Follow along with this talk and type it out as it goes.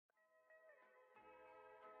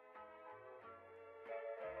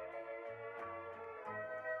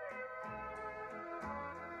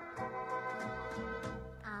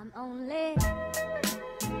only.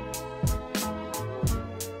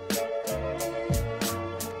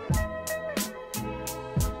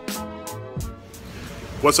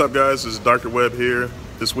 What's up, guys? This is Dr. Webb here.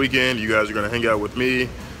 This weekend, you guys are going to hang out with me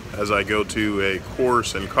as I go to a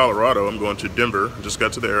course in Colorado. I'm going to Denver. I just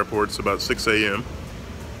got to the airport. It's about 6 a.m.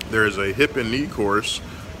 There is a hip and knee course,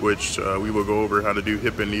 which we will go over how to do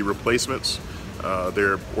hip and knee replacements.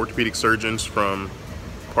 There are orthopedic surgeons from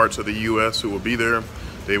parts of the U.S. who will be there.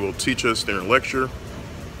 They will teach us their lecture.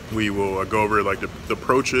 We will go over like the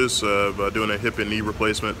approaches of doing a hip and knee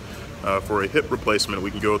replacement. For a hip replacement,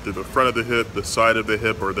 we can go through the front of the hip, the side of the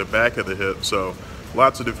hip, or the back of the hip. So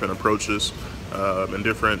lots of different approaches and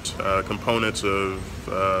different components of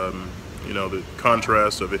the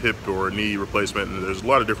contrast of a hip or a knee replacement. And there's a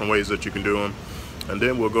lot of different ways that you can do them. And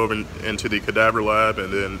then we'll go over into the cadaver lab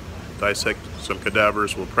and then dissect some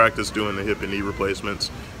cadavers. We'll practice doing the hip and knee replacements.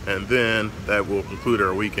 And then that will conclude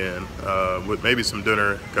our weekend with maybe some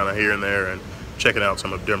dinner kind of here and there and checking out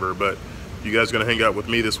some of Denver. But you guys are going to hang out with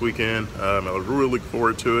me this weekend. I really look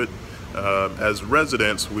forward to it. As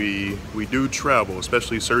residents, we do travel,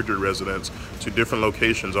 especially surgery residents, to different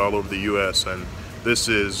locations all over the U.S. And this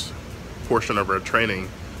is a portion of our training.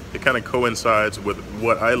 It kind of coincides with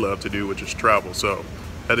what I love to do, which is travel. So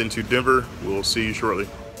head into Denver. We'll see you shortly.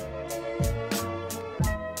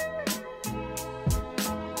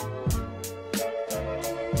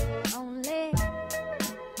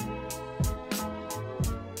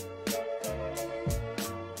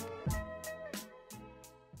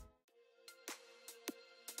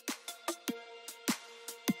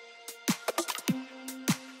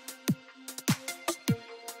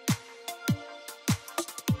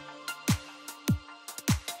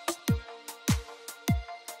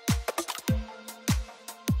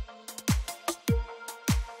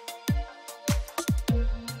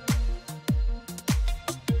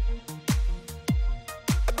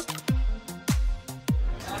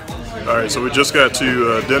 All right, so we just got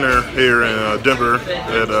to dinner here in Denver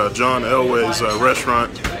at John Elway's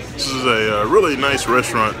restaurant. This is a really nice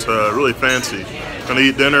restaurant, really fancy. Gonna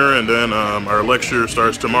eat dinner and then our lecture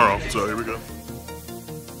starts tomorrow. So here we go.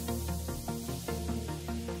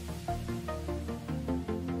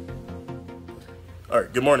 All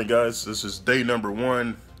right, good morning, guys. This is day number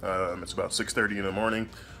one. It's about 6:30 in the morning.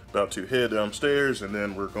 About to head downstairs and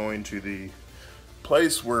then we're going to the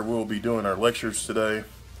place where we'll be doing our lectures today,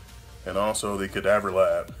 and also the cadaver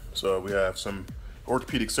lab. So we have some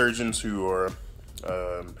orthopedic surgeons who are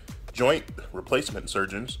joint replacement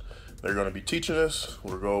surgeons. They're going to be teaching us.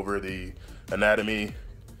 We'll go over the anatomy,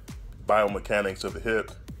 biomechanics of the hip,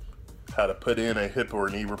 how to put in a hip or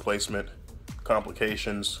knee replacement,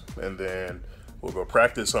 complications, and then we'll go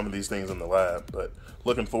practice some of these things in the lab. But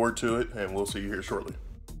looking forward to it, and we'll see you here shortly.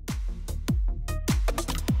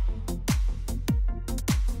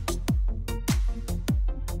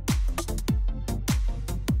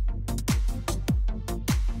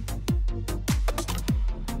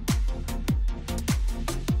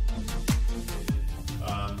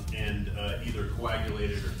 Either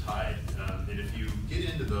coagulated or tied, and if you get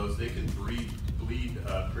into those, they can bleed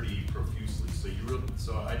pretty profusely.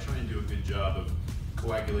 So I try and do a good job of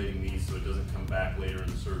coagulating these so it doesn't come back later in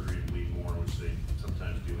the surgery and bleed more, which they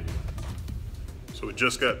sometimes do anyway. So we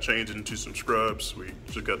just got changed into some scrubs. We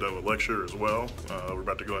just got done with lecture as well. We're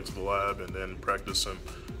about to go into the lab and then practice some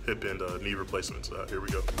hip and knee replacements. Here we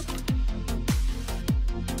go.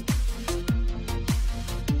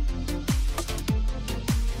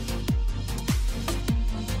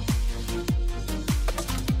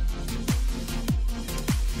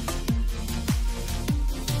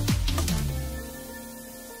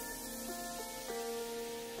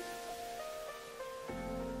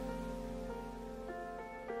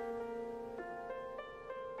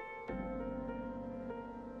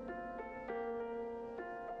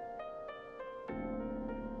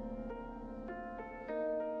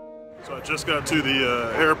 So I just got to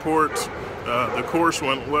the airport. The course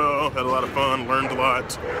went well, had a lot of fun, learned a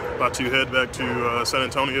lot. About to head back to San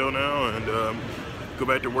Antonio now and go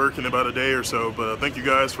back to work in about a day or so. But thank you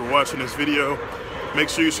guys for watching this video. Make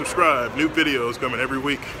sure you subscribe. New videos coming every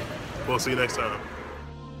week. We'll see you next time.